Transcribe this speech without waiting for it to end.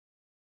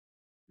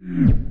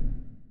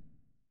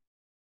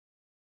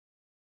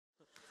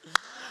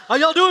How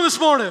y'all doing this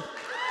morning?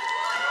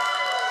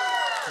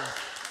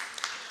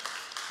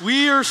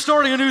 We are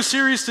starting a new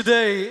series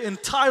today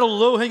entitled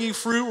Low-Hanging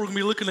Fruit. We're going to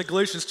be looking at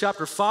Galatians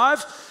chapter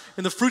 5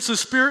 and the fruits of the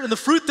Spirit. And the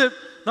fruit that,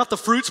 not the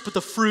fruits, but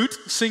the fruit,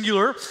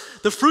 singular.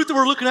 The fruit that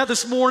we're looking at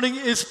this morning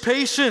is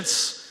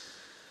patience.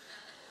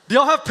 Do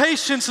y'all have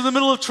patience in the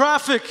middle of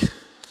traffic?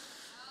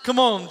 Come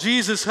on,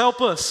 Jesus,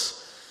 help us.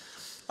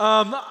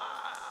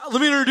 Let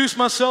me introduce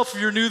myself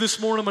if you're new this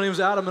morning. My name is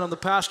Adam, and I'm the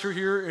pastor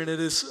here, and it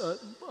is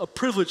a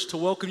privilege to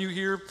welcome you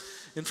here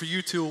and for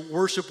you to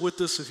worship with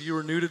us if you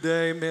are new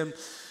today. Man,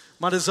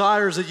 my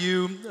desire is that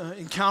you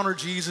encounter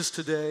Jesus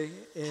today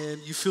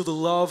and you feel the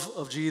love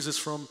of Jesus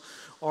from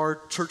our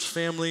church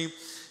family.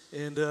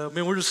 And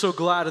man, we're just so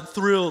glad and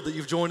thrilled that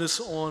you've joined us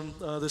on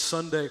this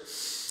Sunday.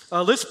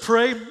 Let's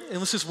pray and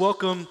let's just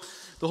welcome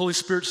the Holy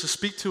Spirit to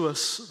speak to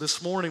us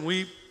this morning.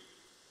 We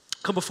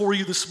come before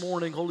you this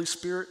morning, Holy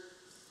Spirit.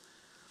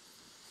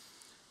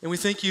 And we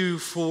thank you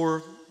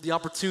for the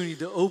opportunity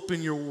to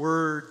open your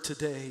word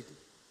today.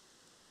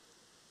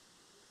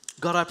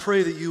 God, I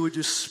pray that you would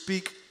just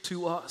speak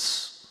to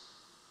us.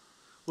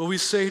 What we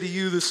say to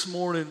you this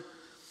morning,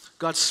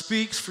 God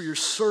speaks for your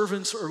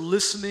servants are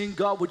listening.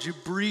 God, would you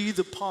breathe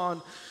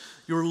upon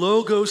your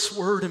Logos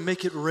word and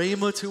make it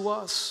rhema to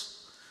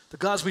us? That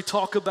God, as we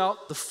talk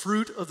about the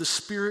fruit of the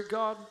Spirit,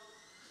 God,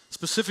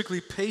 specifically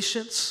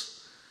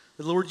patience,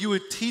 that Lord, you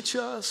would teach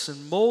us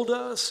and mold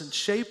us and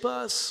shape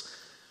us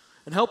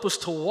and help us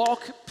to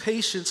walk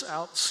patience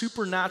out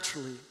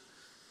supernaturally.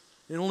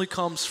 It only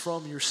comes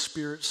from your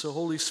Spirit. So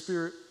Holy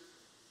Spirit,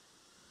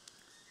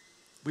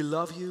 we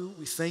love you,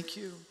 we thank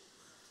you,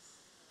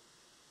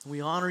 and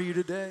we honor you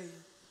today.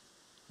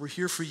 We're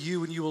here for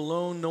you and you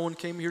alone. No one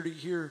came here to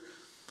hear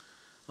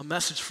a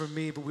message from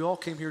me, but we all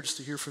came here just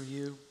to hear from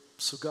you.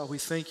 So God, we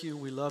thank you,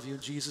 we love you.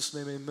 In Jesus'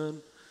 name,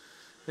 amen.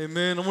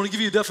 Amen. I want to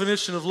give you a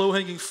definition of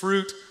low-hanging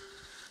fruit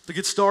to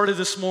get started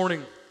this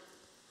morning.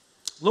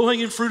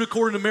 Low-hanging fruit,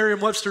 according to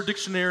Merriam-Webster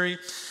Dictionary,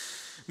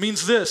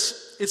 means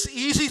this: it's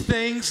easy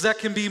things that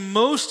can be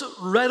most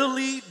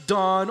readily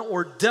done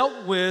or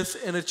dealt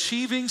with in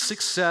achieving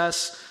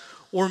success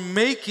or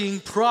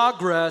making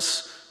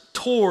progress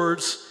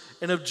towards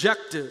an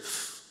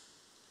objective.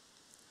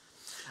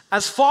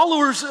 As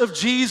followers of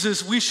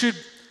Jesus, we should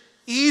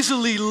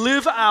easily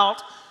live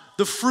out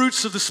the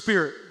fruits of the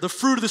Spirit, the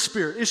fruit of the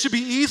Spirit. It should be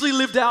easily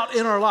lived out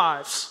in our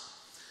lives.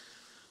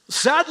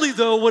 Sadly,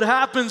 though, what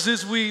happens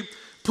is we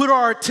put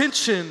our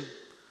attention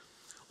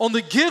on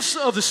the gifts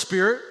of the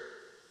Spirit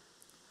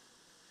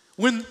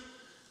when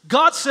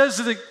God says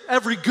that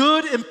every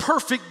good and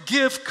perfect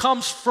gift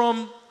comes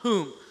from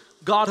whom?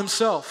 God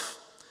himself.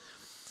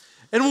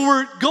 And when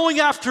we're going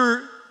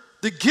after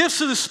the gifts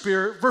of the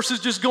Spirit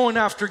versus just going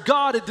after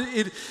God,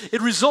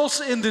 it results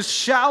in this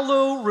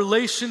shallow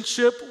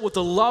relationship with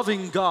a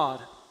loving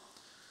God.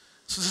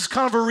 So this is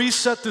kind of a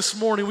reset this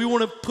morning. We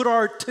want to put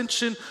our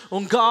attention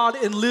on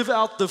God and live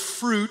out the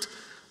fruit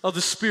of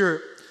the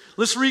Spirit.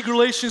 Let's read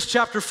Galatians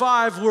chapter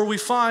 5 where we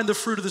find the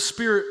fruit of the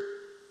Spirit.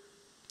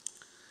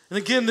 And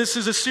again, this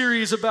is a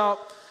series about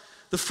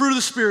the fruit of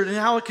the Spirit and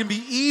how it can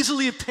be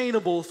easily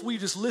obtainable if we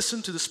just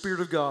listen to the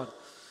Spirit of God.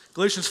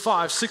 Galatians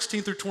 5,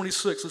 16 through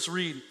 26, let's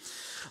read.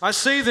 I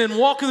say then,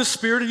 walk in the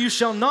Spirit and you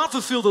shall not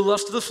fulfill the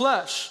lust of the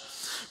flesh.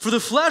 For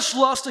the flesh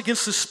lusts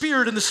against the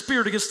Spirit and the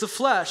Spirit against the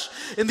flesh.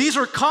 And these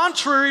are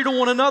contrary to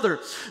one another,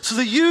 so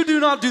that you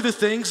do not do the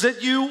things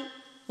that you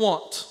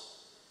want.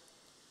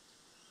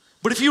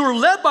 But if you are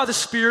led by the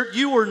Spirit,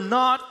 you are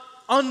not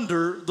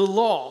under the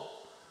law.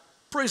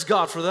 Praise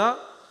God for that.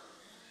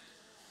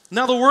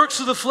 Now the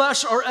works of the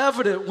flesh are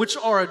evident, which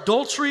are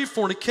adultery,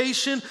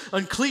 fornication,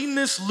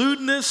 uncleanness,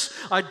 lewdness,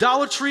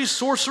 idolatry,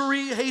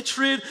 sorcery,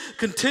 hatred,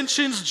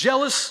 contentions,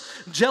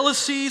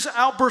 jealousies,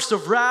 outbursts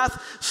of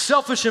wrath,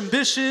 selfish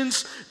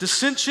ambitions,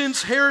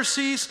 dissensions,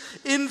 heresies,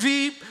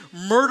 envy,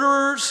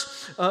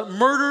 murders,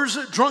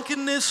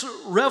 drunkenness,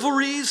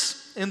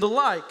 revelries, and the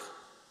like.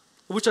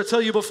 Which I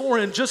tell you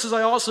beforehand, just as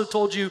I also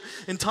told you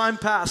in time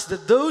past,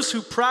 that those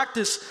who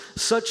practice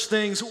such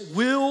things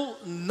will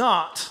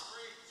not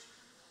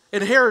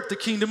inherit the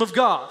kingdom of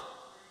God.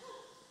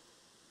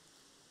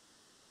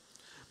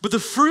 But the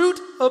fruit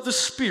of the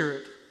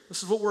Spirit,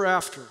 this is what we're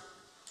after.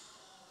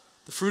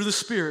 The fruit of the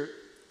Spirit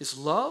is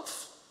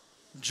love,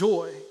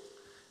 joy,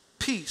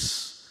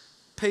 peace,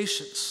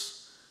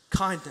 patience,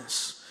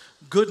 kindness,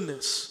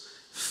 goodness,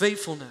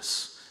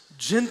 faithfulness,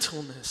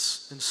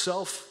 gentleness, and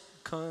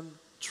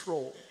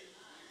self-control.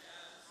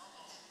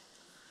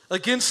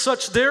 Against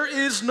such there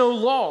is no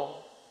law.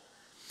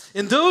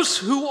 And those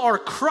who are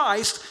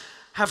Christ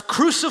have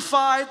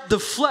crucified the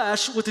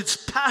flesh with its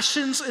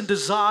passions and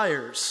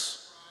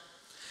desires.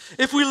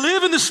 If we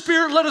live in the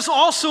Spirit, let us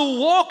also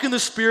walk in the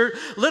Spirit.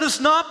 Let us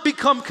not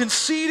become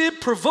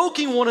conceited,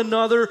 provoking one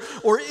another,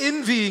 or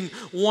envying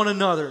one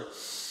another.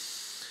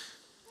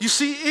 You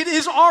see, it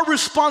is our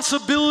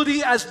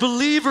responsibility as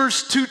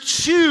believers to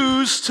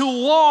choose to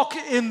walk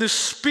in the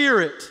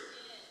Spirit.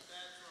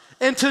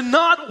 and to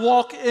not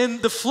walk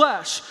in the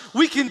flesh.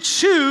 We can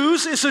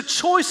choose, it's a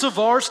choice of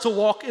ours to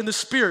walk in the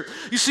Spirit.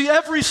 You see,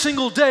 every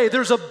single day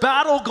there's a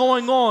battle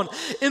going on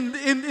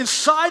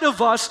inside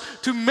of us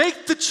to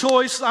make the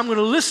choice, am I going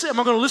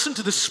to listen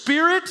to the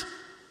Spirit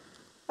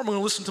or am I going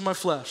to listen to my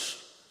flesh?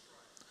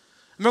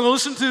 Am I going to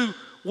listen to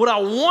what I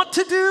want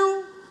to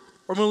do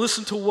or am I going to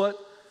listen to what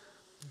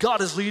God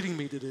is leading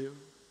me to do?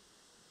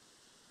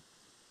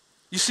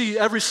 You see,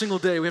 every single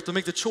day we have to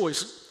make the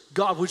choice.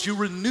 God, would you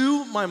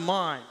renew my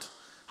mind?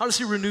 How does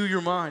he renew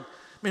your mind?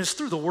 Man, it's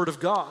through the Word of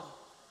God.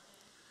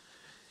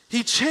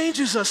 He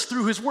changes us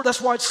through his Word. That's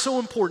why it's so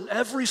important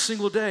every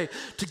single day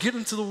to get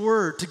into the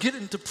Word, to get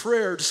into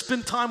prayer, to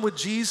spend time with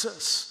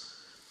Jesus.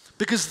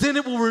 Because then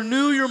it will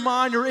renew your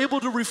mind. You're able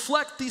to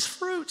reflect these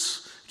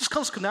fruits. It just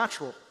comes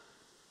natural.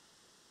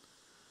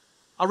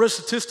 I read a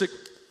statistic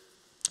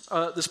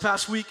this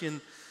past week, and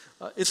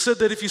it said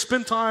that if you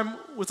spend time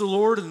with the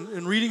Lord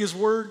and reading his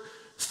Word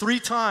 3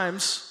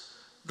 times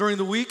during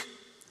the week,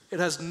 it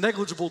has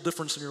negligible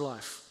difference in your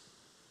life.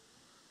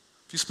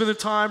 If you spend the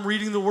time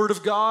reading the Word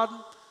of God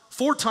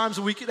 4 times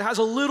a week, it has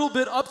a little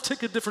bit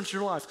uptick of difference in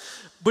your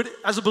life. But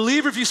as a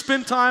believer, if you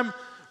spend time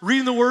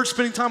reading the Word,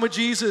 spending time with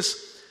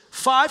Jesus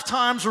 5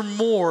 times or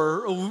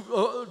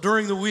more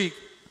during the week,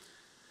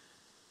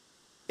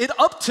 it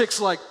upticks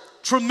like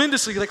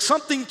tremendously, like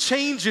something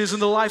changes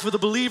in the life of the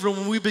believer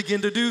when we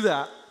begin to do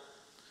that.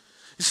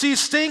 You see,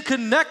 staying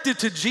connected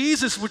to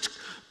Jesus, which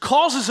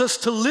causes us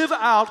to live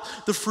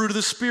out the fruit of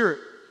the Spirit.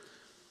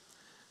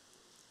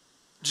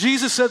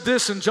 Jesus said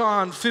this in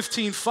John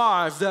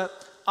 15:5, that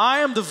I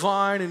am the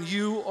vine and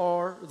you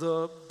are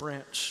the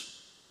branch.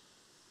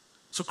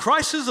 So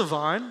Christ is the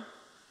vine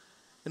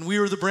and we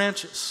are the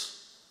branches.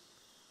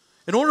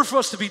 In order for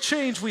us to be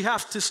changed, we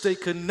have to stay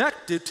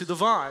connected to the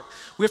vine.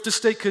 We have to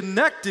stay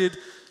connected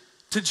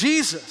to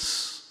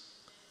Jesus.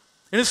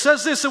 And it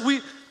says this, that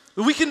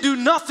we can do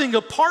nothing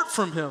apart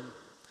from him,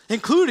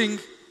 including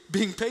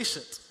being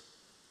patient.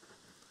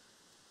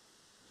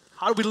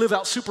 How do we live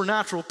out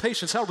supernatural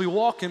patience? How do we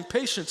walk in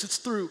patience? It's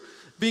through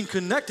being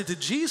connected to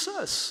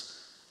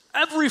Jesus.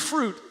 Every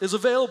fruit is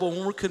available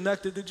when we're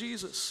connected to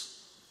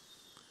Jesus.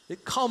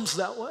 It comes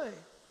that way.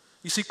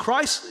 You see,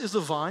 Christ is the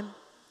vine,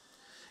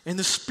 and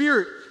the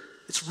Spirit,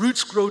 its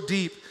roots grow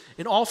deep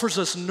and offers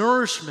us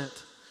nourishment,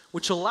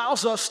 which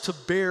allows us to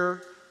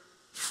bear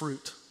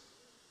fruit.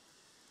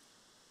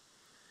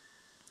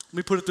 Let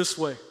me put it this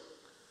way.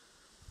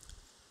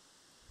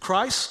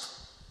 Christ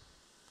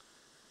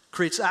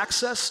creates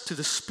access to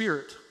the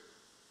Spirit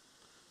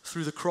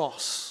through the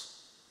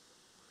cross.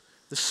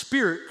 The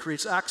Spirit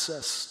creates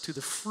access to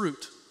the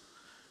fruit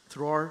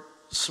through our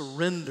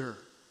surrender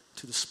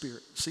to the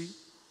Spirit. See?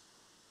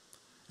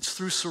 It's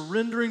through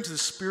surrendering to the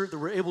Spirit that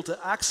we're able to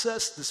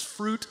access this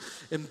fruit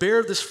and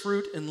bear this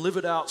fruit and live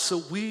it out.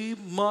 So we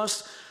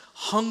must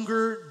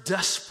hunger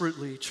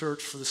desperately,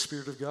 church, for the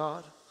Spirit of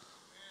God.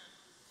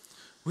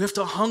 We have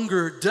to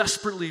hunger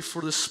desperately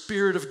for the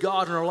Spirit of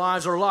God in our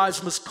lives. Our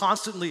lives must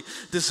constantly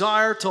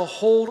desire to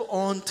hold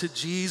on to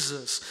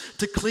Jesus,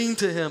 to cling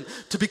to him,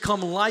 to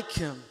become like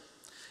him.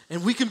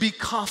 And we can be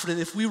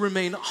confident if we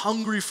remain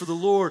hungry for the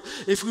Lord,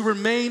 if we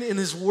remain in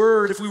his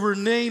word, if we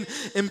remain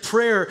in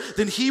prayer,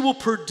 then he will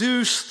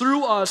produce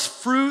through us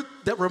fruit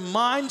that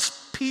reminds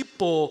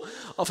people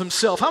of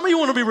himself. How many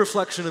want to be a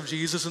reflection of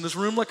Jesus in this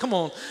room? Like, come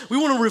on. We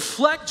want to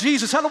reflect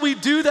Jesus. How do we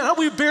do that? How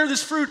do we bear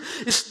this fruit?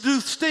 It's through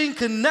staying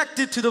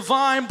connected to the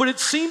vine. But it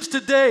seems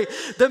today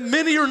that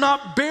many are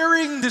not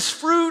bearing this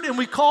fruit, and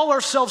we call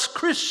ourselves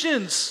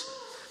Christians.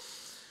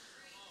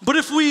 But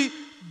if we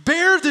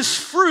bear this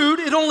fruit,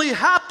 it only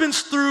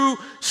happens through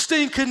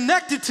staying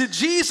connected to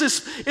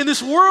Jesus in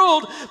this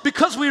world.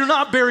 Because we are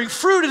not bearing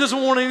fruit, it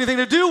doesn't want anything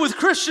to do with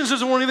Christians, it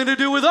doesn't want anything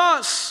to do with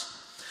us.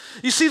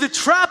 You see, the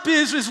trap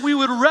is we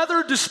would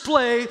rather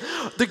display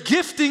the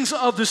giftings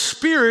of the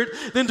Spirit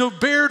than to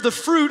bear the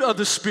fruit of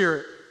the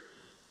Spirit,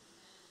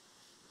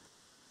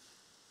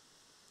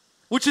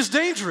 which is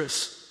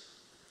dangerous.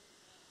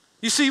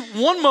 You see,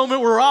 one moment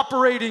we're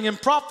operating in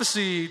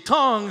prophecy,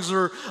 tongues,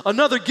 or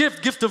another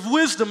gift of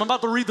wisdom. I'm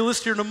about to read the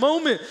list here in a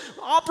moment.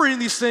 Operating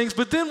these things,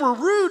 but then we're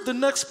rude the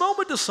next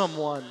moment to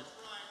someone.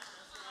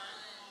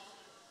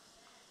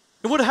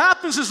 And what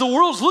happens is the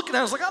world's looking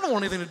at us like, I don't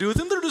want anything to do with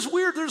them. They're just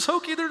weird, they're just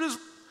hokey, they're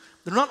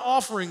not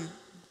offering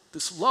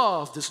this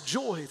love, this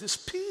joy, this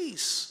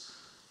peace.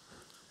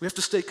 We have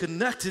to stay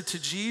connected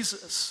to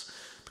Jesus.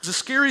 Because the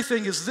scary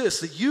thing is this,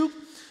 that you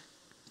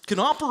can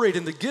operate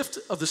in the gift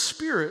of the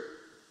Spirit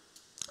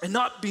and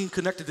not being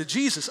connected to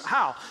Jesus.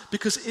 How?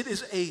 Because it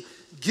is a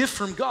gift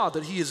from God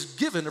that he has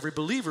given every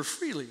believer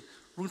freely.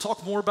 We're going to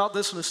talk more about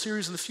this in a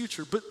series in the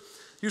future. But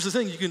here's the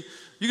thing, you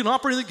can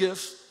operate in the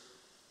gift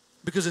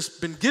because it's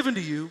been given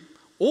to you,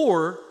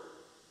 or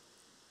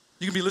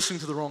you can be listening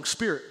to the wrong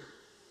spirit.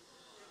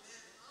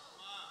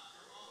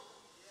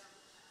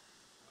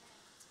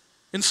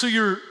 And so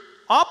you're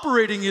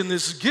operating in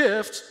this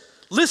gift,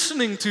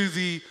 listening to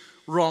the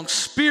wrong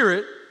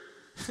spirit,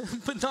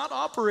 but not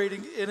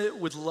operating in it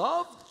with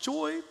love,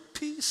 joy,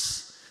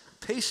 peace,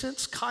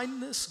 patience,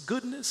 kindness,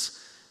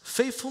 goodness,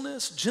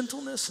 faithfulness,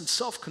 gentleness, and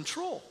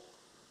self-control.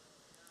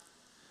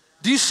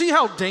 Do you see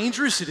how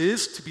dangerous it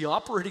is to be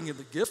operating in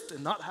the gift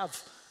and not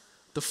have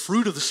the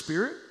fruit of the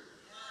Spirit?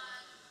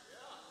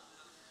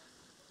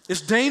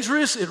 It's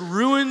dangerous. It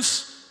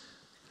ruins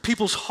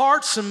people's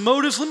hearts and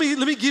motives. Let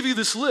me give you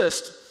this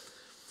list.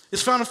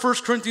 It's found in 1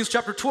 Corinthians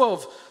chapter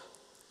 12.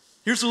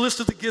 Here's the list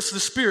of the gifts of the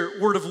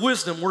Spirit: word of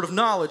wisdom, word of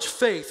knowledge,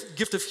 faith,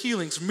 gift of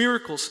healings,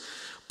 miracles,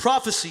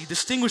 prophecy,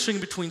 distinguishing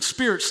between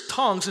spirits,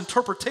 tongues,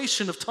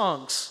 interpretation of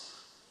tongues.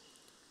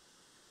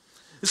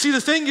 You see,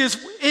 the thing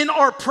is, in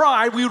our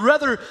pride, we'd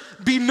rather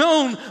be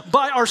known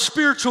by our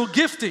spiritual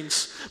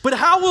giftings. But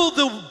how will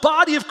the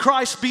body of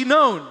Christ be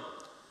known?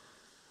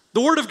 The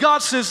Word of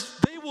God says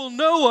they will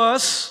know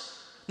us,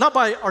 not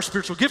by our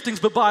spiritual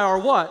giftings, but by our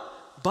what?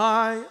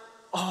 By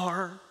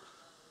our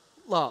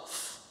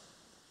love.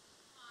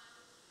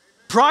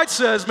 Pride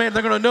says, man,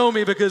 they're going to know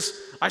me because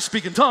I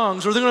speak in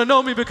tongues, or they're going to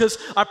know me because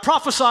I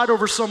prophesied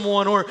over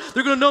someone, or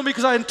they're going to know me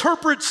because I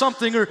interpret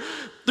something, or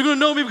they're going to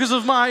know me because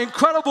of my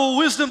incredible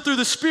wisdom through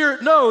the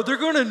Spirit. No, they're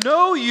going to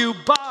know you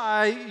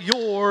by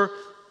your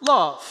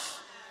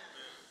love.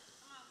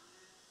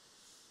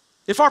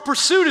 If our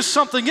pursuit is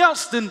something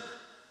else, then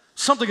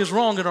something is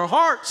wrong in our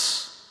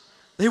hearts.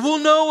 They will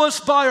know us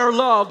by our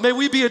love. May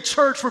we be a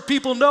church where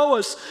people know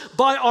us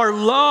by our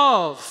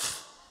love.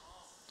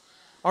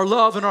 Our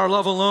love and our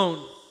love alone.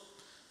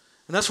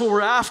 And that's what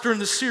we're after in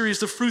this series,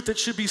 the fruit that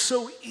should be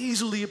so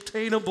easily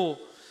obtainable.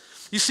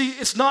 You see,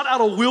 it's not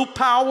out of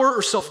willpower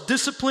or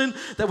self-discipline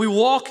that we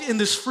walk in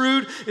this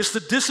fruit. It's the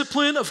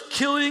discipline of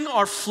killing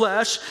our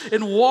flesh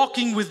and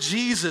walking with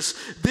Jesus.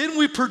 Then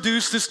we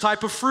produce this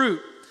type of fruit.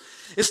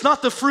 It's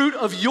not the fruit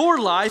of your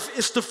life,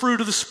 it's the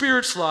fruit of the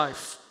Spirit's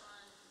life.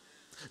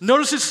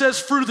 Notice it says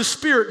fruit of the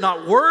Spirit,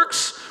 not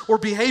works or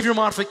behavior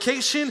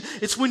modification.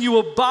 It's when you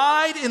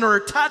abide and are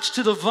attached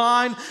to the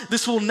vine,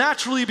 this will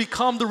naturally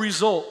become the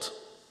result.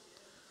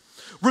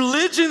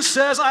 Religion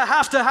says I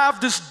have to have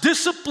this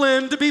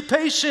discipline to be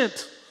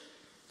patient.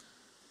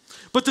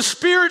 But the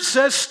Spirit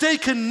says stay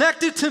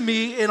connected to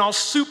me and I'll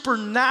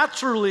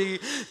supernaturally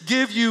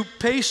give you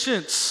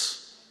patience.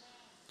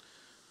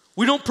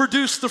 We don't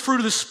produce the fruit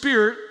of the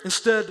Spirit.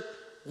 Instead,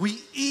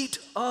 we eat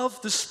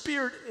of the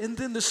Spirit, and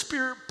then the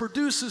Spirit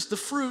produces the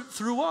fruit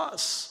through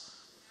us.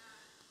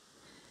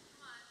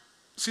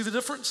 See the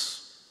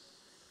difference?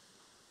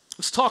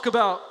 Let's talk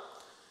about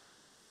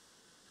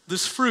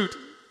this fruit.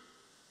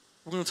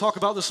 We're going to talk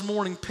about this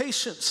morning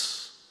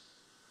patience.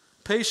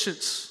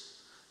 Patience.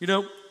 You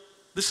know,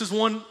 this is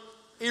one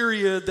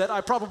area that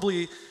I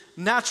probably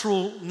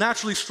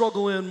naturally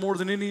struggle in more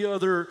than any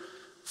other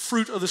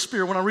fruit of the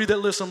Spirit. When I read that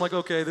list, I'm like,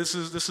 okay, this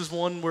is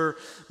one where,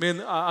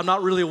 man, I'm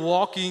not really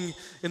walking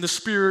in the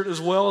Spirit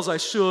as well as I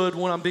should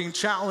when I'm being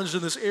challenged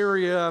in this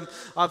area.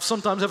 I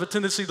sometimes have a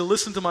tendency to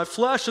listen to my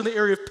flesh in the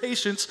area of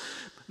patience,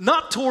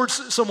 not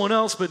towards someone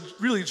else, but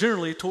really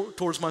generally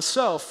towards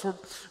myself.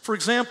 For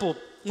example,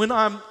 when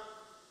I'm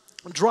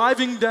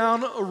driving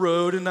down a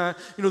road and there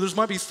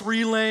might be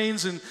 3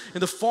 lanes, and in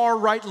the far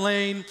right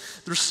lane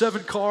there's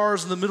 7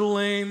 cars, in the middle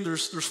lane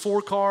there's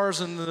 4 cars,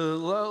 and the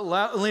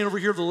lane over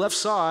here to the left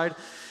side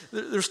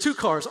there's 2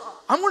 cars.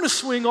 I'm going to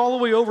swing all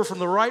the way over from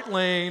the right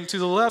lane to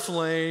the left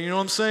lane, you know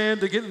what I'm saying,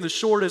 to get in the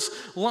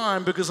shortest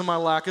line because of my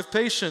lack of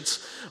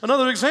patience.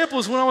 Another example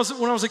is when I was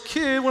a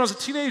kid, when I was a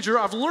teenager.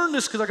 I've learned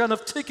this because I got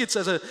enough tickets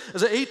as an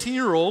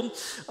 18-year-old,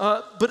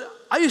 but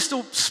I used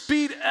to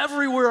speed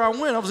everywhere I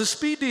went. I was a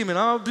speed demon.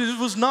 It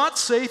was not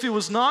safe. It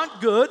was not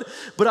good.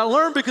 But I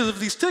learned because of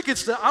these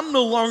tickets that I'm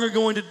no longer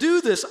going to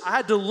do this. I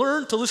had to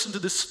learn to listen to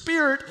the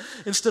Spirit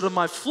instead of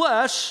my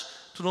flesh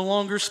to no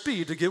longer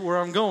speed to get where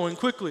I'm going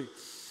quickly.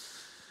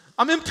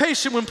 I'm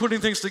impatient when putting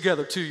things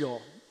together too,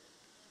 y'all.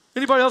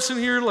 Anybody else in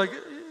here, like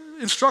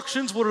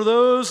instructions, what are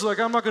those? Like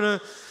I'm not going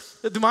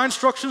to, my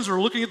instructions are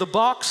looking at the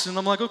box and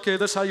I'm like, okay,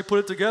 that's how you put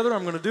it together.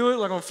 I'm going to do it.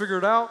 Like I'm going to figure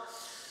it out.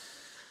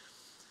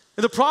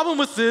 And the problem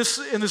with this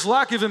and this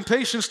lack of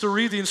impatience to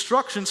read the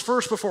instructions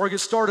first before I get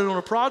started on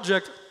a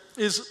project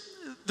is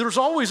there's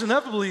always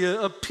inevitably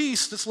a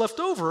piece that's left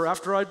over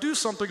after I do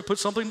something and put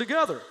something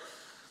together.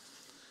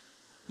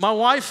 My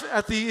wife,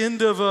 at the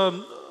end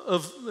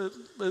of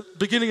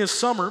beginning of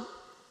summer,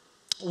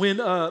 when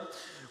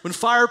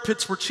fire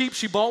pits were cheap,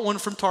 she bought one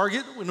from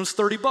Target when it was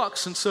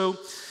 $30. And so,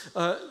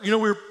 we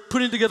were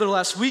putting it together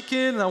last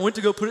weekend, and I went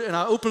to go put it, and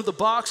I opened up the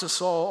box and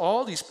saw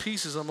all these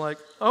pieces. I'm like,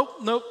 oh,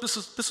 nope, this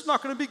is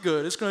not going to be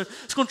good. It's going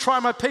to try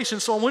my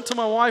patience. So I went to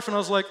my wife, and I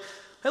was like,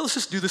 hey, let's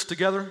just do this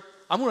together.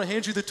 I'm going to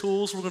hand you the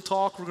tools. We're going to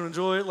talk. We're going to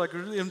enjoy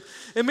it.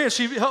 And man,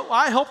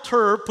 I helped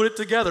her put it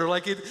together.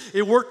 Like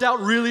it worked out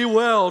really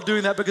well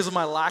doing that because of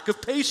my lack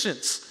of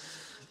patience.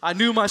 I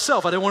knew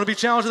myself. I didn't want to be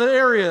challenged in that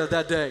area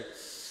that day.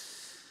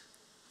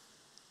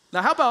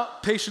 Now, how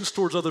about patience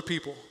towards other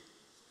people?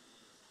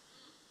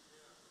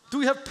 Do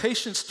we have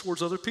patience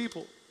towards other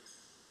people?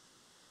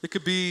 It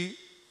could be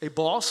a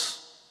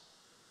boss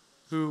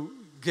who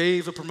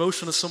gave a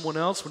promotion to someone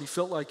else when he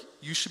felt like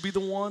you should be the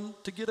one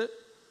to get it.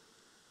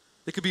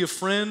 It could be a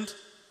friend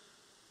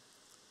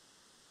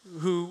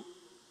who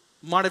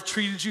might have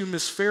treated you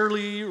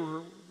misfairly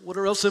or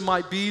whatever else it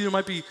might be. There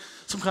might be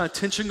some kind of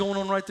tension going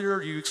on right there.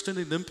 Are you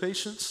extending them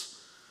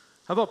patience?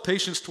 How about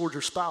patience towards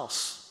your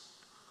spouse?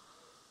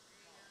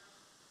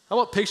 How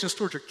about patience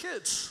towards your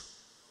kids?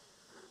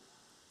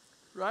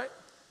 Right?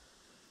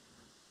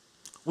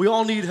 We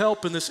all need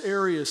help in this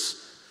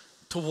areas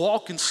to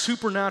walk in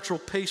supernatural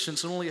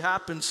patience. It only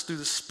happens through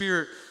the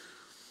Spirit.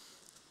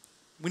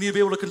 We need to be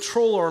able to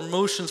control our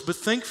emotions, but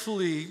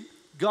thankfully,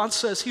 God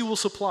says He will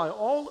supply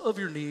all of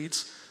your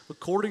needs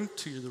according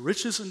to the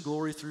riches and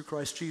glory through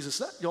Christ Jesus.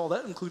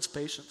 That includes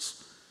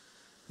patience.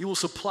 He will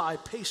supply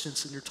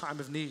patience in your time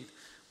of need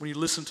when you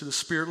listen to the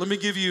Spirit. Let me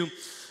give you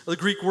the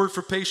Greek word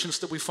for patience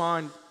that we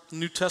find in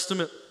the New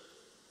Testament.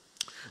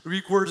 The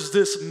Greek word is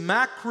this,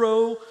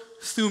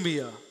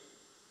 macrothumia,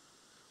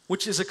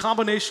 which is a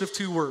combination of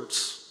two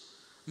words.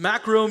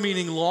 Macro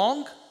meaning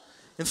long,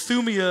 and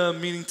thumia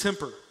meaning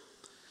temper.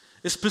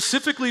 It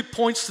specifically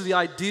points to the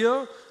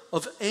idea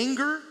of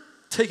anger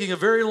taking a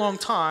very long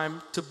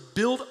time to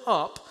build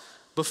up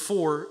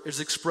before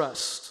it's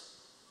expressed.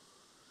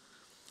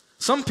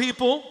 Some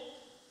people,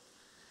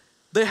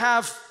 they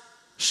have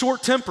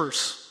short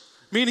tempers,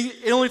 meaning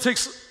it only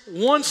takes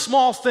one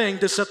small thing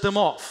to set them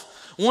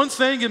off. One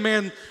thing, and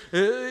man,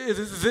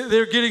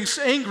 they're getting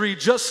angry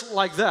just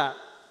like that,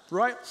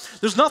 right?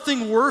 There's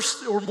nothing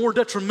worse or more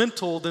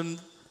detrimental than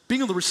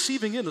being on the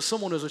receiving end of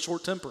someone who has a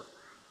short temper.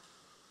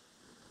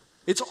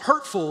 It's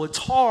hurtful, it's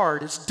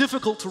hard, it's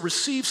difficult to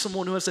receive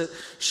someone who has that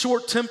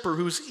short temper,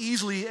 who's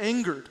easily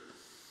angered.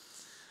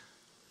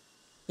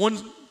 One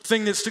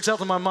thing that sticks out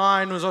in my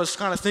mind as I was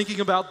kind of thinking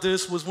about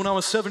this was when I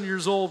was 7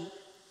 years old,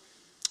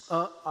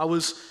 I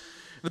was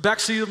in the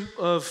backseat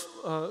of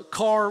a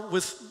car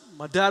with,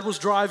 my dad was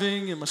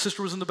driving and my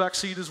sister was in the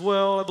backseat as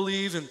well, I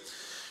believe, and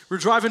we were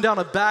driving down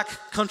a back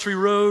country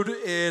road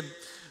and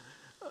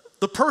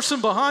the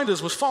person behind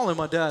us was following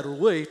my dad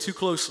way too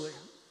closely.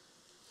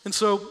 And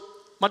so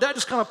my dad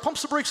just kind of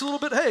pumps the brakes a little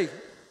bit. Hey,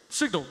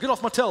 signal, get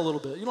off my tail a little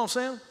bit. You know what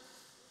I'm saying?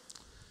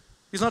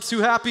 He's not too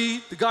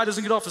happy. The guy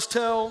doesn't get off his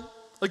tail.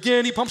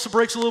 Again, he pumps the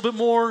brakes a little bit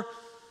more.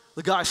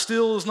 The guy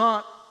still is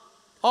not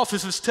off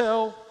his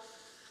tail.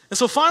 And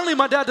so finally,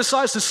 my dad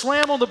decides to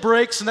slam on the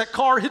brakes, and that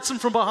car hits him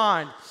from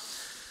behind.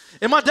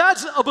 And my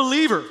dad's a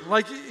believer.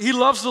 Like, he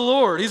loves the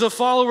Lord. He's a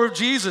follower of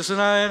Jesus. And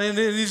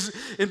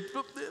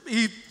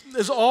he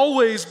has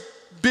always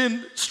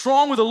been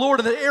strong with the Lord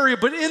in that area,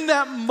 but in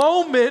that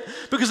moment,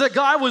 because that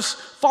guy was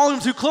following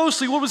him too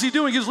closely, what was he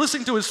doing? He was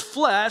listening to his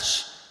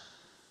flesh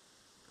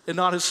and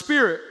not his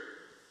spirit.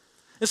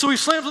 And so he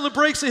slams on the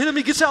brakes, they hit him,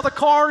 he gets out of the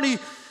car, and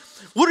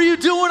what are you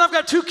doing? I've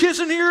got 2 kids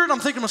in here. And I'm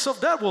thinking to myself,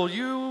 Dad, well,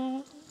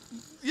 you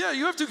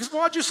have to,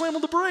 why'd you slam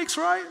on the brakes,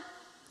 right?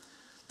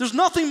 There's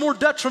nothing more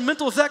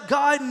detrimental. If that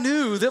guy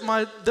knew that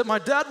my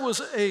dad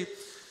was a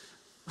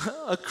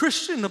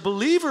Christian, a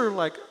believer,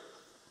 like,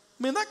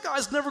 man, that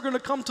guy's never going to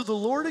come to the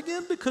Lord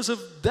again because of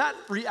that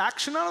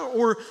reaction out of it.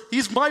 Or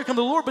he's might come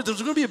to the Lord, but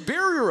there's going to be a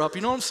barrier up,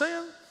 you know what I'm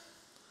saying?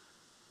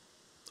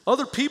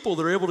 Other people,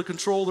 they're able to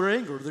control their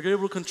anger. They're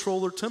able to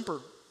control their temper.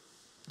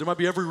 There might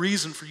be every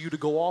reason for you to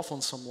go off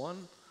on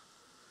someone.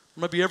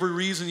 There might be every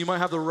reason you might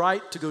have the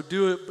right to go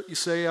do it, but you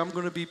say, I'm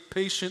going to be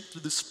patient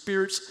through the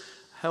Spirit's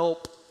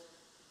help.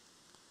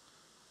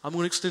 I'm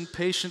going to extend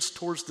patience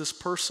towards this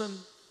person.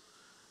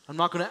 I'm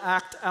not going to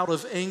act out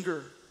of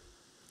anger.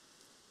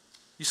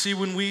 You see,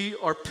 when we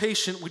are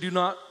patient, we do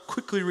not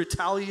quickly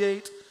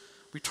retaliate,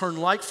 return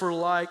like for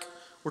like,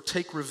 or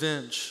take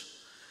revenge.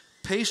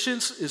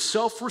 Patience is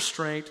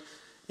self-restraint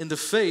in the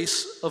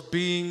face of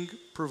being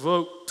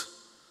provoked.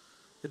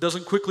 It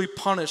doesn't quickly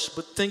punish,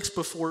 but thinks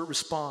before it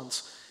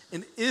responds.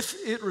 And if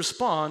it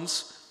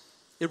responds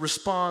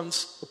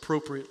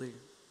appropriately.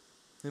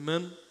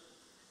 Amen?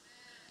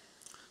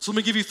 So let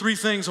me give you 3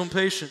 things on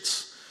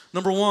patience.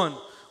 Number 1,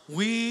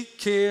 we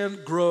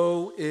can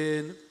grow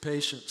in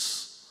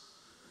patience.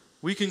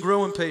 We can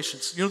grow in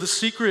patience. You know, the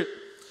secret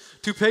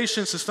to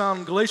patience is found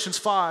in Galatians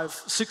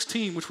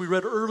 5:16, which we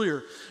read earlier.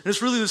 And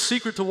it's really the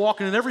secret to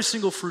walking in every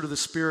single fruit of the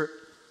Spirit.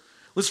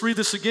 Let's read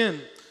this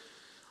again.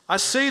 I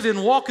say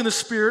then, walk in the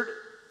Spirit,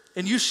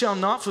 and you shall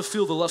not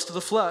fulfill the lust of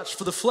the flesh.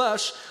 For the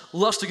flesh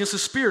lusts against the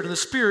Spirit, and the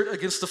Spirit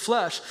against the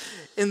flesh.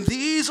 And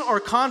these are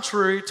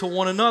contrary to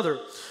one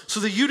another, so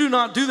that you do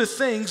not do the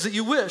things that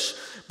you wish.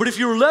 But if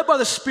you are led by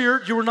the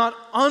Spirit, you are not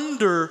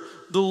under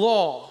the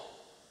law.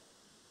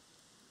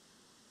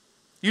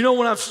 You know,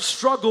 when I've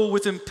struggled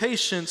with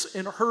impatience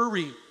and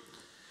hurry,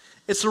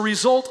 it's a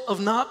result of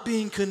not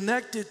being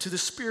connected to the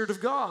Spirit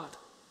of God.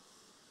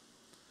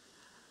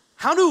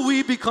 How do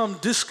we become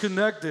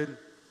disconnected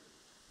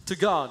to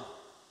God?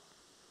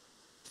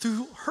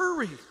 Through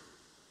hurry.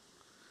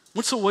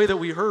 What's the way that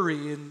we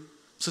hurry in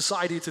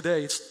society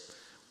today?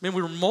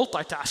 We're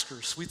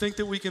multitaskers. We think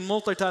that we can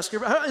multitask.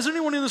 Is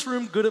anyone in this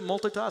room good at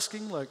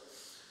multitasking?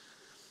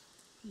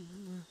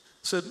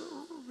 Said,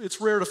 it's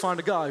rare to find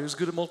a guy who's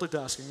good at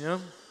multitasking, yeah?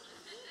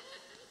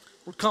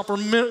 We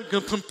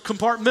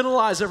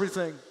compartmentalize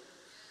everything.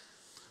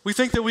 We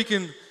think that we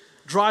can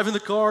drive in the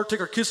car, take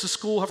our kids to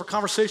school, have a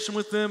conversation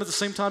with them, at the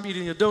same time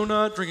eating a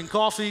donut, drinking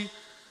coffee.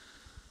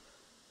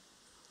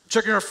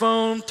 checking our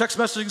phone, text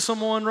messaging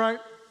someone, right?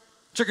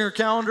 Checking our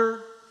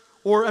calendar.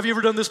 Or have you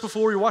ever done this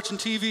before? You're watching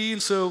TV,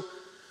 and so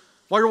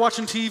while you're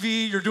watching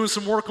TV, you're doing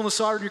some work on the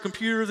side on your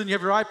computer, then you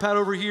have your iPad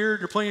over here,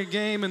 and you're playing a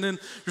game, and then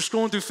you're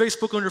scrolling through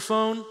Facebook on your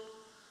phone.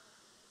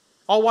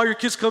 All while your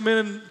kids come in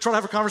and try to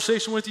have a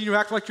conversation with you, and you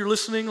act like you're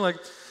listening. Like,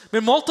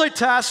 man,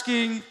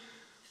 multitasking,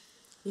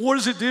 what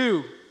does it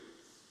do?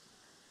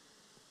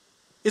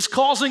 It's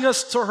causing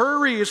us to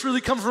hurry. It's really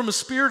coming from a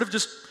spirit of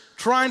just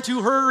trying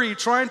to hurry,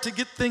 trying to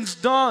get things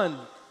done.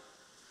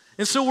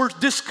 And so we're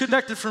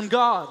disconnected from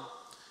God.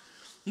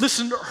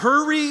 Listen,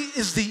 hurry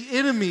is the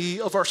enemy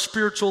of our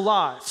spiritual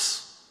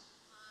lives.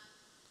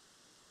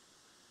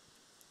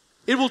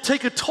 It will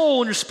take a toll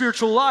on your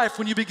spiritual life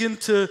when you begin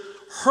to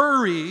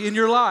hurry in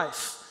your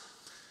life.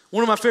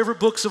 One of my favorite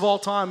books of all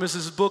time is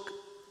this book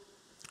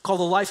called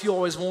The Life You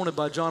Always Wanted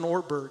by John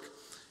Ortberg.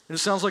 And it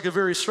sounds like a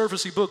very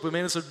surfacey book, but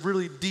man, it's a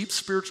really deep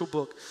spiritual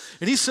book.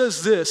 And he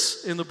says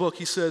this in the book.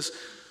 He says,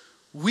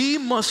 we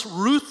must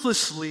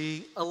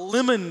ruthlessly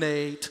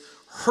eliminate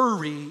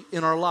hurry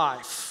in our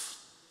life.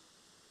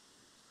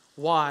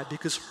 Why?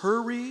 Because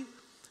hurry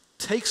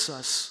takes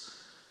us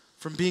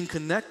from being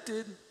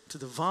connected to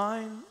the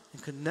vine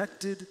and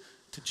connected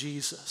to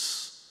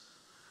Jesus.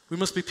 We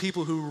must be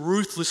people who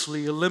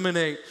ruthlessly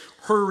eliminate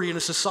hurry in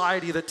a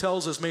society that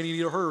tells us, man, you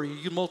need to hurry.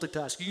 You can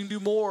multitask. You can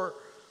do more.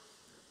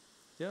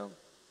 Yeah.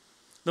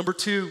 Number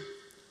 2,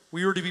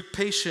 we are to be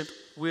patient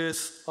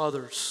with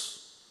others.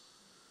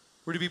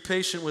 We're to be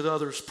patient with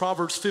others.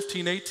 Proverbs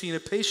 15:18, a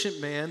patient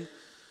man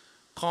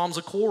calms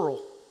a quarrel.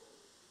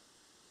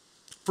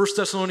 1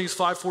 Thessalonians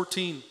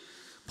 5:14.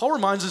 Paul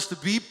reminds us to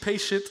be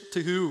patient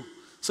to who?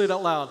 Say it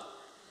out loud.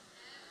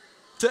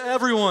 To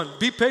everyone.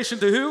 Be patient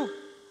to who?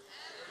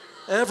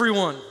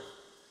 Everyone.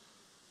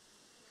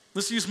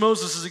 Let's use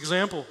Moses as an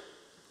example.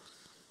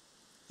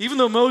 Even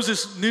though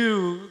Moses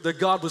knew that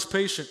God was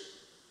patient,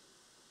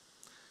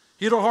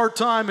 he had a hard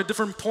time at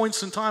different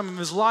points in time in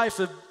his life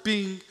of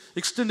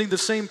extending the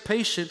same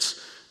patience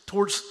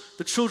towards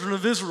the children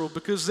of Israel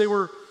because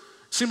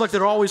seemed like they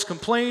were always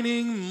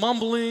complaining,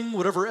 mumbling,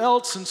 whatever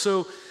else, and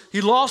so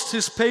he lost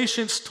his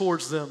patience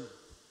towards them.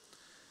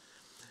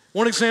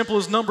 One example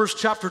is Numbers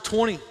chapter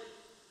 20.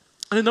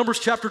 And in Numbers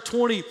chapter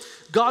 20,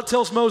 God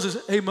tells Moses,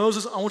 hey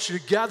Moses, I want you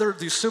to gather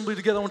the assembly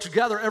together, I want you to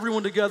gather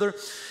everyone together,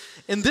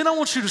 and then I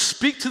want you to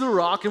speak to the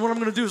rock, and what I'm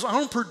going to do is I'm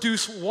going to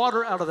produce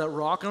water out of that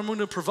rock, and I'm going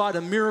to provide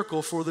a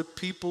miracle for the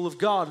people of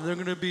God, and they're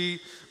going to be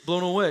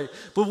blown away.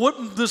 But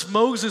what does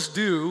Moses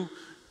do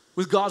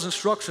with God's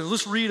instructions?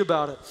 Let's read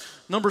about it.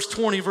 Numbers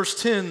 20,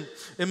 verse 10,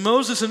 and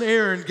Moses and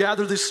Aaron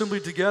gathered the assembly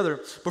together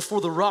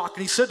before the rock,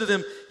 and he said to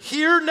them,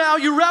 hear now,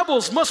 you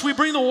rebels, must we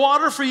bring the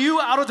water for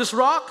you out of this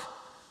rock?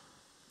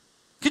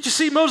 Can't you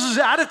see Moses'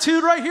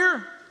 attitude right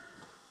here?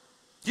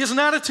 He has an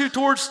attitude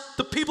towards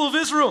the people of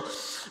Israel.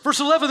 Verse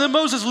 11, then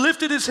Moses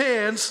lifted his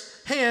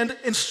hand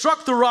and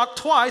struck the rock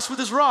twice with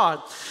his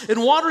rod,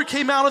 and water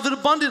came out of it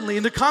abundantly,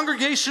 and the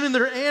congregation and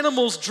their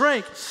animals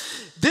drank.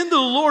 Then the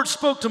Lord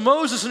spoke to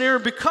Moses and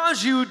Aaron,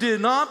 because you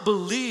did not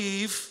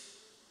believe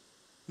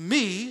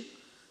me,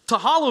 to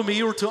hallow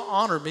me or to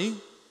honor me,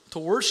 to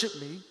worship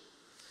me,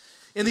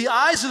 in the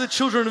eyes of the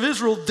children of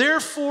Israel,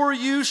 therefore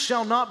you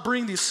shall not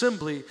bring the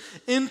assembly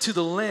into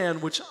the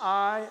land which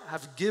I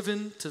have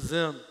given to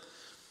them.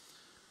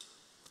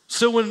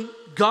 So when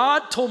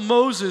God told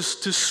Moses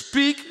to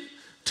speak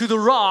to the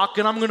rock,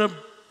 and I'm going to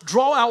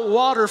draw out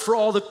water for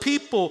all the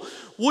people,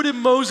 what did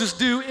Moses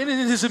do? And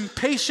in his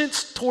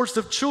impatience towards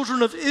the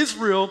children of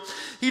Israel,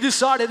 he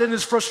decided in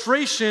his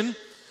frustration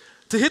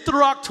to hit the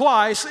rock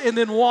twice, and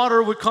then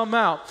water would come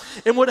out.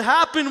 And what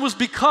happened was,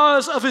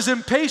 because of his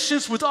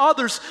impatience with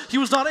others, he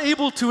was not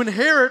able to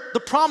inherit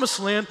the promised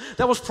land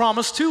that was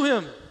promised to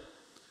him.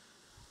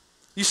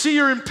 You see,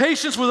 your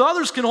impatience with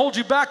others can hold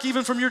you back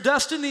even from your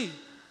destiny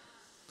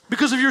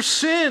because of your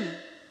sin.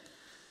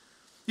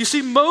 You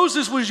see,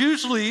 Moses was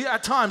usually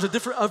at times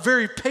a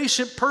very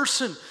patient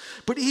person,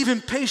 but even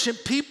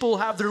patient people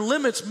have their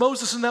limits.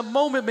 Moses in that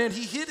moment, man,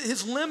 he hit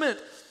his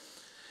limit.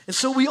 And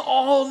so we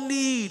all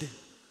need,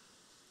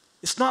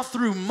 it's not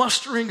through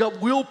mustering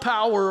up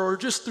willpower or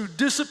just through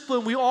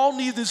discipline. We all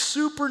need this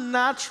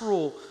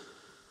supernatural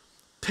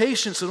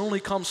patience that only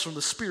comes from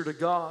the Spirit of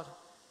God.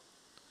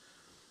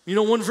 You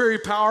know, one very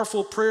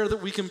powerful prayer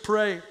that we can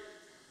pray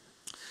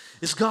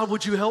is, God,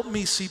 would you help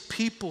me see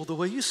people the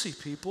way you see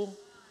people?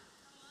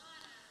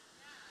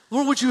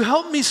 Lord, would you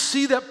help me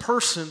see that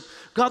person,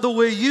 God, the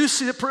way you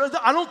see it.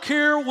 I don't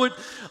care what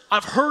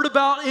I've heard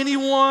about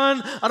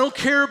anyone. I don't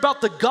care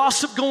about the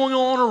gossip going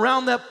on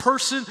around that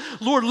person.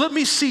 Lord, let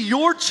me see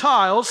your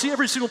child. See,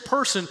 every single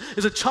person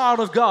is a child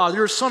of God.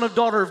 You're a son or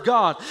daughter of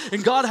God.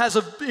 And God has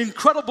an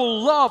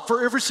incredible love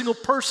for every single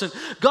person.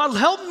 God,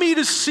 help me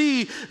to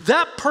see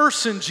that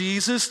person,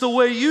 Jesus, the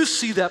way you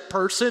see that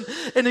person,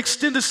 and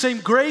extend the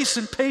same grace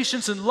and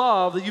patience and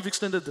love that you've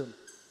extended them.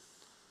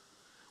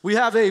 We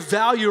have a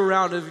value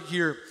around it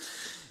here.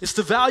 It's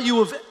the value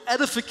of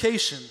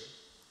edification.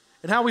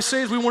 And how we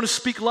say is we want to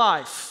speak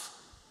life.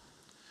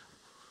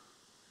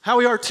 How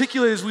we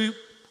articulate is we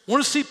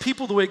want to see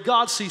people the way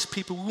God sees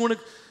people. We want to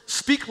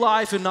speak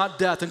life and not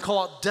death, and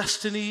call out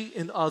destiny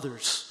in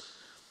others.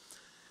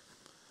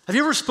 Have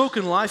you ever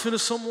spoken life into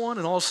someone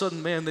and all of a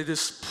sudden, man,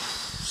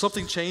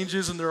 something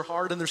changes in their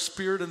heart and their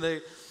spirit and they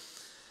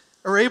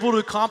are able to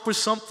accomplish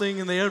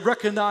something and they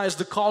recognize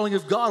the calling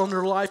of God on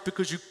their life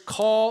because you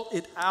call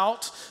it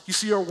out? You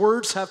see, our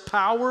words have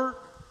power.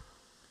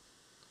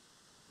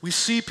 We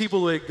see people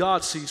the way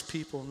God sees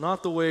people,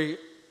 not the way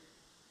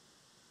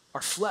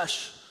our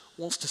flesh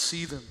wants to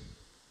see them.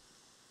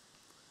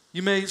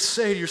 You may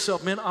say to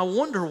yourself, man, I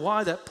wonder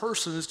why that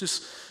person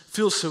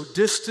feels so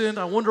distant.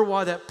 I wonder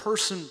why that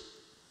person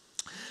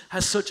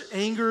has such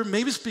anger.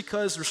 Maybe it's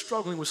because they're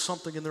struggling with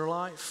something in their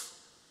life.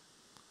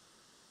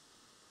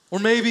 Or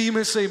maybe you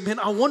may say, man,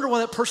 I wonder why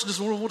that person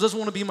doesn't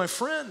want to be my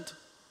friend.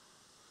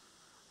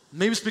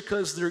 Maybe it's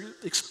because they've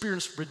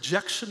experienced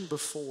rejection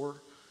before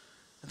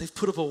and they've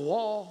put up a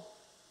wall.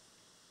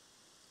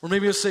 Or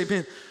maybe you'll say,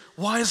 man,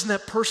 why doesn't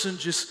that person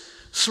just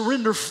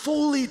surrender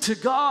fully to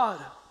God?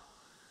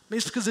 Maybe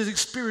it's because they've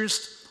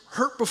experienced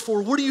hurt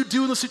before. What do you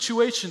do in those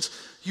situations?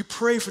 You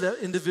pray for that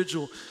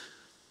individual.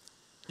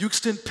 You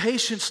extend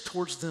patience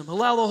towards them.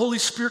 Allow the Holy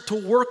Spirit to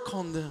work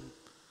on them.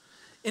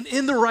 And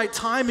in the right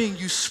timing,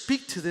 you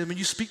speak to them and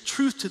you speak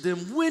truth to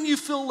them when you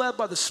feel led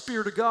by the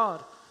Spirit of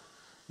God.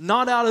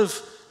 Not out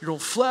of your own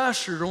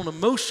flesh or your own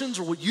emotions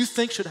or what you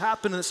think should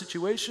happen in that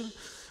situation,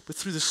 but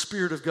through the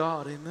Spirit of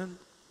God. Amen.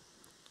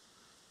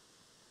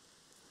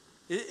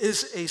 It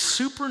is a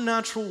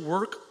supernatural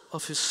work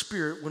of His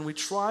Spirit when we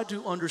try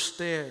to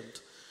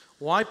understand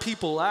why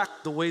people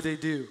act the way they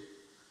do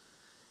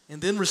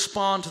and then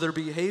respond to their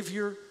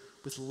behavior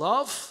with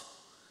love,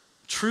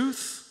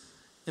 truth,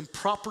 and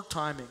proper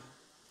timing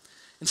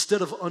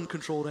instead of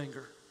uncontrolled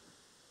anger.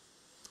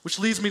 Which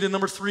leads me to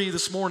number 3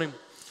 this morning.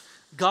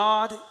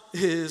 God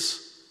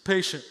is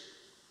patient.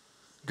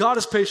 God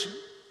is patient.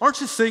 Aren't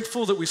you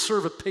thankful that we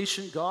serve a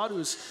patient God who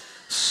is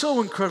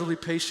so incredibly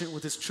patient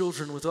with His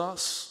children, with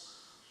us?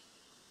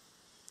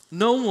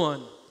 No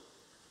one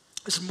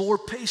is more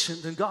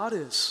patient than God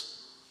is.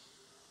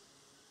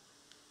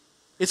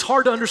 It's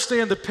hard to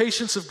understand the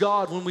patience of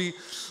God when we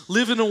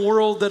live in a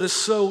world that is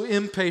so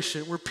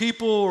impatient, where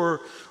people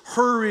are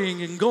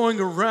hurrying and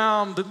going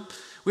around.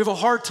 We have a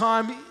hard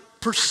time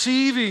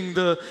perceiving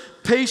the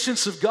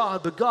patience of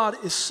God, but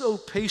God is so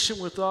patient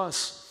with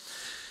us.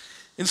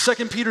 In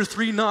 2 Peter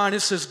 3:9,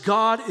 it says,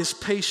 God is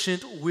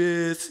patient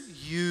with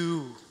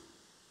you.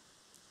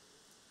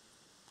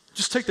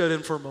 Just take that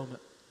in for a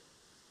moment.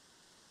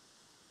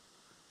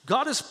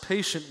 God is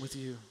patient with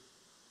you.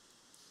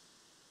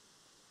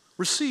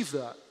 Receive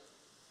that.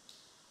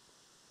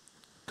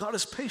 God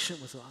is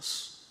patient with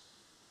us.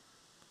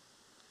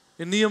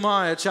 In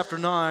Nehemiah chapter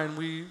 9,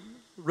 we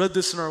read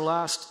this in our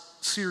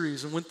last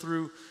series and went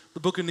through the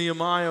book of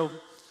Nehemiah.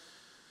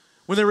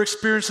 When they were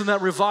experiencing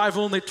that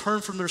revival and they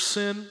turned from their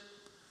sin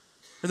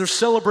and they're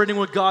celebrating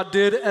what God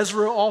did,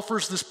 Ezra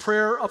offers this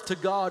prayer up to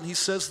God and he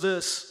says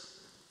this.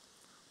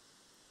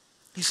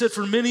 He said,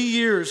 for many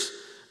years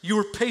you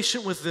were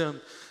patient with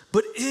them,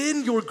 but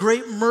in your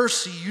great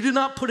mercy, you did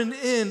not put an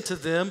end to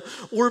them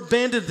or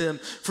abandon them,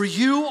 for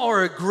you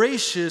are a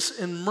gracious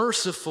and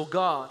merciful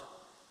God.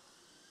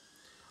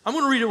 I'm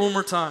going to read it one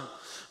more time.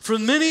 For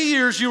many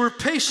years you were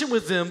patient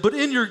with them, but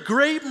in your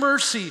great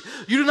mercy,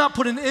 you did not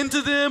put an end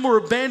to them or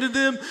abandon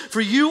them,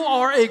 for you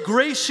are a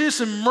gracious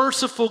and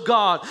merciful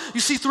God. You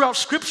see, throughout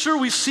Scripture,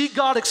 we see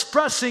God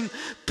expressing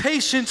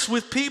patience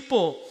with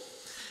people.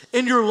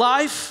 In your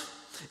life,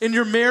 in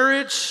your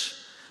marriage,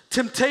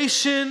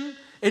 temptation,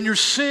 in your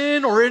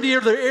sin or any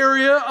other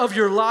area of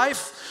your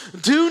life,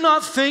 do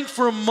not think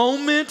for a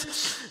moment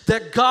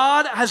that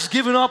God has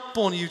given up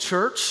on you,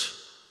 church.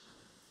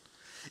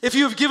 If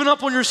you have given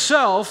up on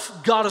yourself,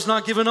 God has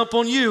not given up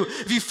on you.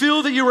 If you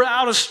feel that you are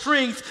out of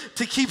strength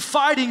to keep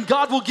fighting,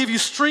 God will give you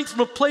strength from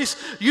a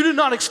place you did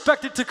not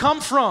expect it to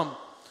come from.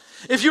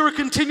 If you are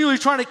continually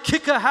trying to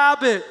kick a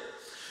habit,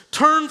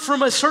 turn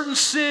from a certain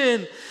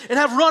sin, and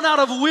have run out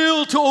of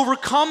will to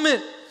overcome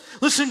it,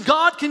 listen,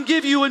 God can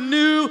give you a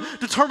new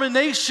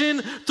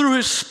determination through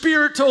His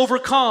Spirit to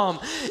overcome.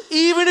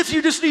 Even if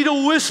you just need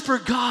to whisper,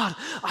 God,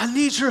 I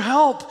need your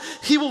help.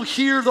 He will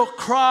hear the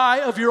cry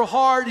of your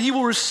heart. He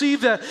will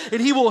receive that, and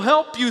He will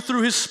help you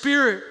through His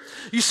Spirit.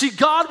 You see,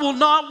 God will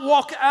not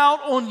walk out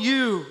on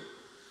you.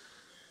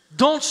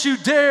 Don't you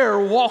dare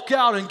walk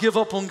out and give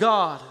up on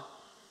God.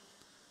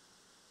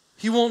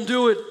 He won't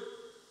do it.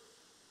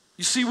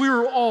 You see, we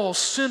are all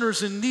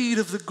sinners in need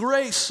of the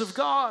grace of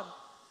God.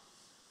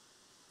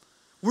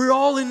 We're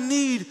all in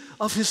need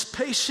of His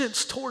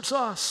patience towards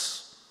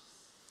us.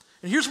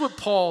 And here's what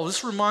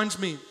this reminds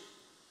me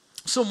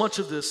so much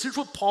of this. Here's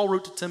what Paul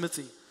wrote to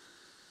Timothy.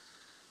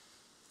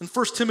 In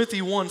 1 Timothy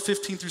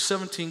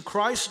 1:15-17,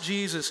 Christ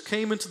Jesus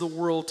came into the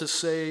world to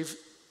save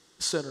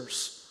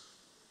sinners.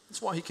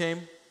 That's why He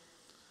came.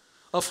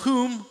 Of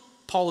whom,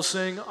 Paul is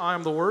saying, I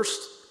am the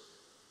worst.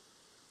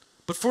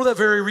 But for that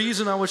very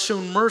reason I was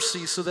shown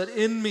mercy, so that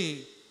in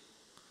me,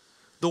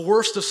 the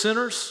worst of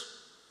sinners,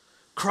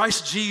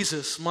 Christ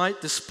Jesus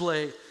might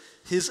display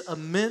His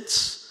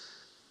immense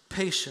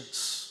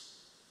patience.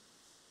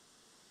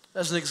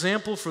 as an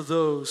example for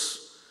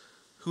those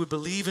who would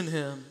believe in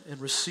him and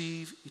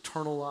receive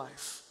eternal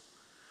life.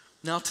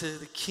 Now to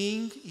the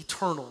King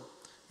eternal,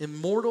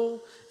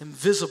 immortal,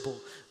 invisible,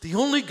 the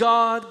only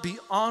God, be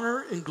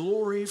honor and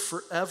glory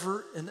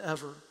forever and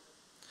ever.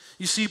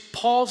 You see,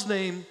 Paul's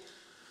name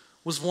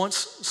was once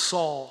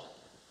Saul.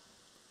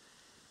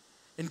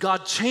 And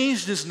God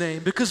changed his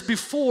name because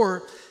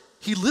before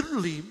he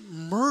literally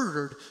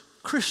murdered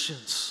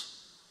Christians.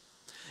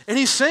 And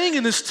he's saying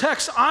in this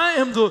text,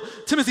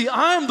 Timothy,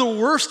 I am the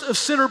worst of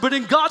sinner, but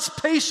in God's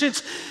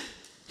patience,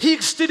 he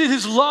extended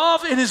his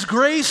love and his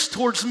grace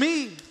towards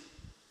me.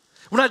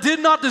 When I did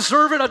not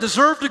deserve it, I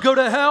deserved to go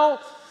to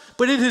hell,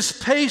 but in his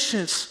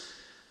patience,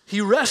 he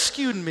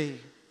rescued me.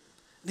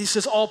 And he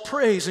says, all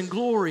praise and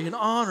glory and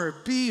honor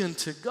be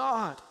unto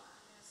God.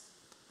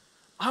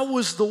 I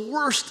was the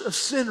worst of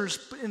sinners,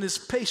 but in his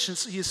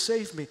patience, he has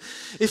saved me.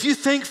 If you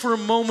think for a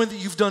moment that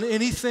you've done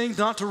anything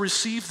not to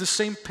receive the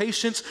same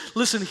patience,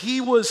 listen,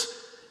 he was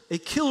a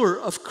killer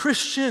of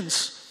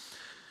Christians.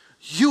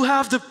 You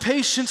have the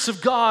patience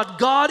of God.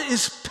 God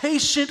is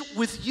patient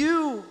with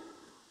you.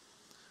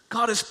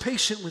 God is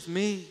patient with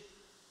me.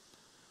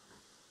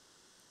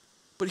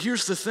 But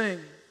here's the thing.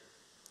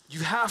 You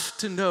have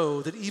to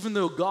know that even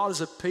though God is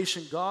a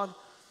patient God,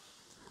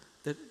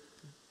 that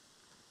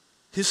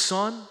his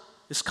son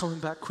is coming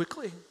back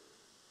quickly.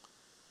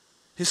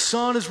 His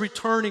son is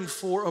returning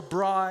for a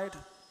bride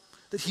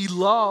that he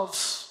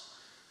loves.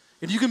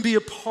 And you can be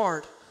a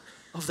part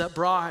of that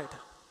bride.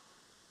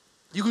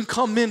 You can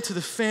come into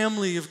the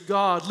family of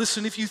God.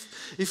 Listen,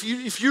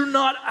 if you're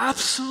not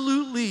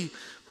absolutely,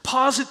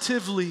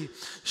 positively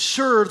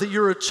sure that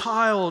you're a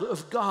child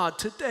of God,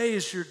 today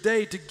is your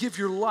day to give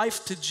your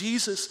life to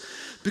Jesus,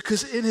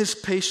 because in his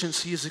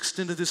patience, he has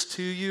extended this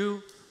to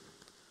you.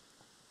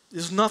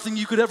 There's nothing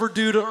you could ever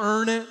do to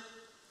earn it.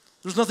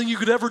 There's nothing you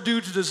could ever do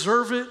to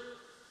deserve it.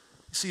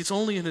 You see, it's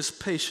only in his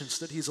patience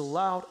that he's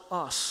allowed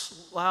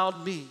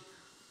me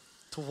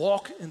to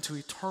walk into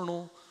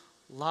eternal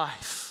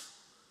life.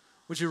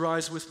 Would you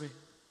rise with me?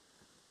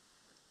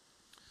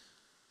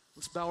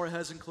 Let's bow our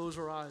heads and close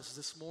our eyes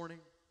this morning.